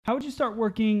How would you start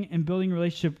working and building a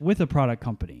relationship with a product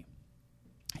company?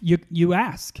 You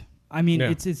ask. I mean,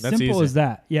 it's as simple easy. as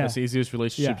that. Yeah. That's the easiest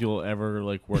relationship you'll ever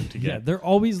work to get. Yeah, they're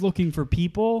always looking for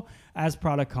people as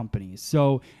product companies.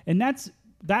 So, and that's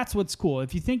what's cool.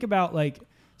 If you think about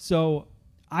so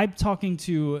I'm talking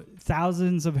to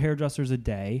thousands of hairdressers a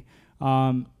day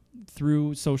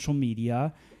through social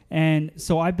media. And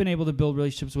so I've been able to build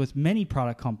relationships with many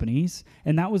product companies,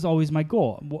 and that was always my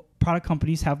goal. Product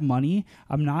companies have money.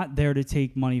 I'm not there to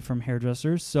take money from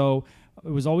hairdressers. So it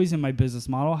was always in my business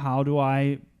model. How do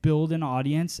I build an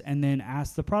audience and then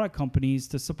ask the product companies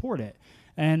to support it?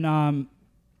 And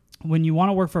when you want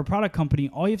to work for a product company,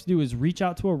 all you have to do is reach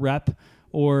out to a rep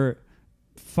or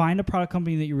find a product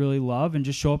company that you really love and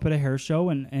just show up at a hair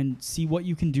show and see what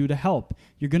you can do to help.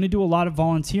 You're going to do a lot of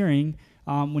volunteering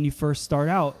when you first start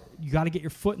out. You got to get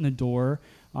your foot in the door.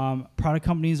 Product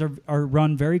companies are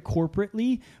run very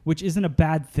corporately, which isn't a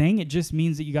bad thing. It just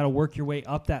means that you got to work your way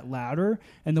up that ladder.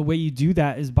 And the way you do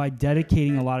that is by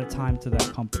dedicating a lot of time to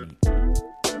that company.